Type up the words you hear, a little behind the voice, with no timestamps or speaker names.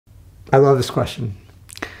I love this question.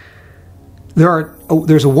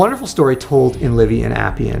 There's a wonderful story told in Livy and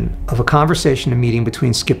Appian of a conversation, a meeting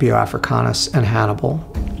between Scipio Africanus and Hannibal.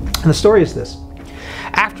 And the story is this.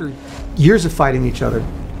 After years of fighting each other,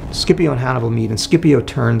 Scipio and Hannibal meet, and Scipio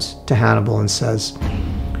turns to Hannibal and says,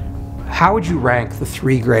 "How would you rank the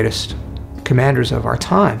 3 greatest commanders of our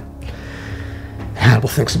time?" Hannibal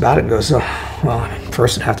thinks about it and goes, "Oh, well,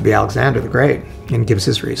 first it'd have to be Alexander the Great," and gives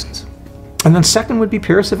his reasons. And then second would be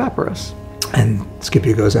Pyrrhus of Epirus. And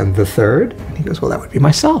Scipio goes, "And the third?" And he goes, "Well, that would be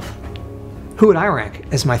myself. Who would I rank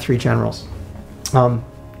as my 3 generals?" And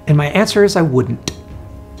my answer is I wouldn't.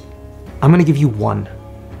 I'm going to give you 1.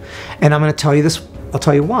 And I'm going to tell you this, I'll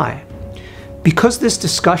tell you why. Because this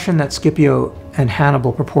discussion that Scipio and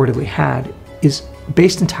Hannibal purportedly had is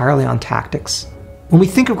based entirely on tactics. When we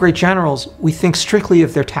think of great generals, we think strictly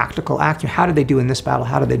of their tactical acumen. How did they do in this battle?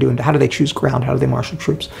 How did they do? How do they choose ground? How do they marshal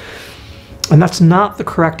troops? And that's not the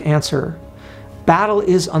correct answer. Battle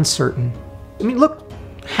is uncertain. I mean, look,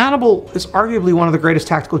 Hannibal is arguably one of the greatest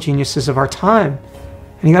tactical geniuses of our time,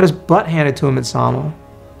 and he got his butt handed to him at Zama.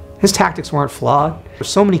 His tactics weren't flawed. There's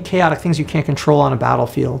so many chaotic things you can't control on a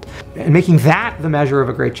battlefield, and making that the measure of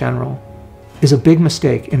a great general is a big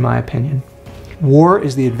mistake, in my opinion. War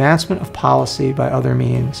is the advancement of policy by other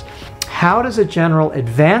means. How does a general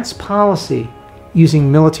advance policy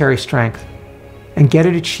using military strength and get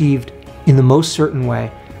it achieved in the most certain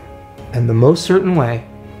way? And the most certain way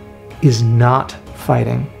is not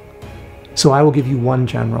fighting. So I will give you 1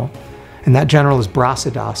 general, and that general is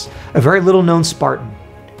Brasidas, a very little known Spartan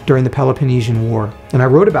during the Peloponnesian War. And I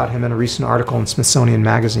wrote about him in a recent article in Smithsonian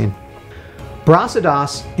Magazine.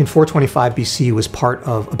 Brasidas, in 425 BC, was part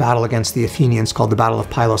of a battle against the Athenians called the Battle of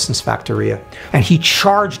Pylos and Sphacteria. And he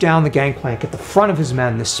charged down the gangplank at the front of his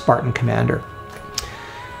men, this Spartan commander,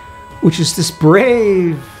 which is this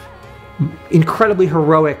brave, incredibly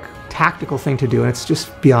heroic, tactical thing to do, and it's just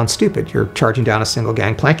beyond stupid. You're charging down a single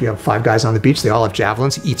gangplank, you have 5 guys on the beach, they all have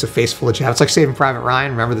javelins, he eats a face full of javelins. It's like Saving Private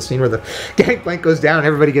Ryan. Remember the scene where the gangplank goes down and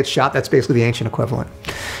everybody gets shot? That's basically the ancient equivalent.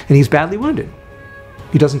 And he's badly wounded.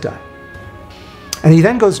 He doesn't die. And he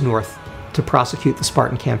then goes north to prosecute the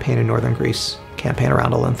Spartan campaign in northern Greece, campaign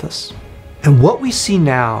around Olynthus. And what we see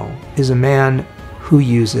now is a man who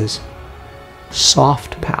uses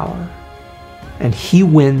soft power. And he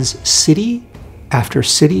wins city after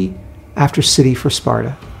city after city for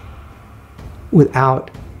Sparta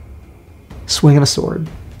without swinging a sword.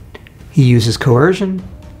 He uses coercion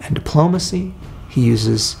and diplomacy. He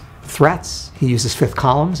uses threats. He uses 5th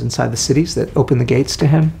columns inside the cities that open the gates to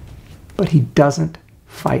him. But he doesn't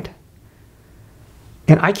fight.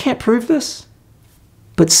 And I can't prove this,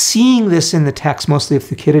 but seeing this in the text, mostly of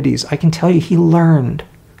Thucydides, I can tell you he learned.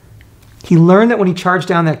 He learned that when he charged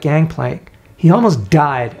down that gangplank, he almost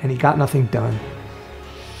died and he got nothing done.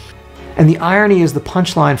 And the irony is, the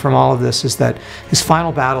punchline from all of this is that his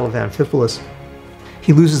final battle of Amphipolis,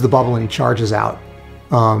 he loses the bubble and he charges out.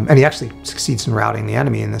 And he actually succeeds in routing the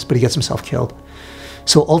enemy in this, but he gets himself killed.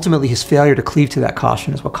 So ultimately his failure to cleave to that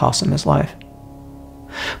caution is what cost him his life.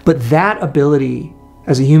 But that ability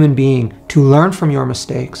as a human being to learn from your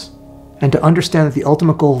mistakes and to understand that the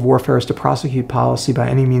ultimate goal of warfare is to prosecute policy by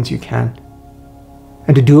any means you can,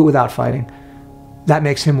 and to do it without fighting, that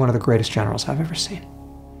makes him one of the greatest generals I've ever seen.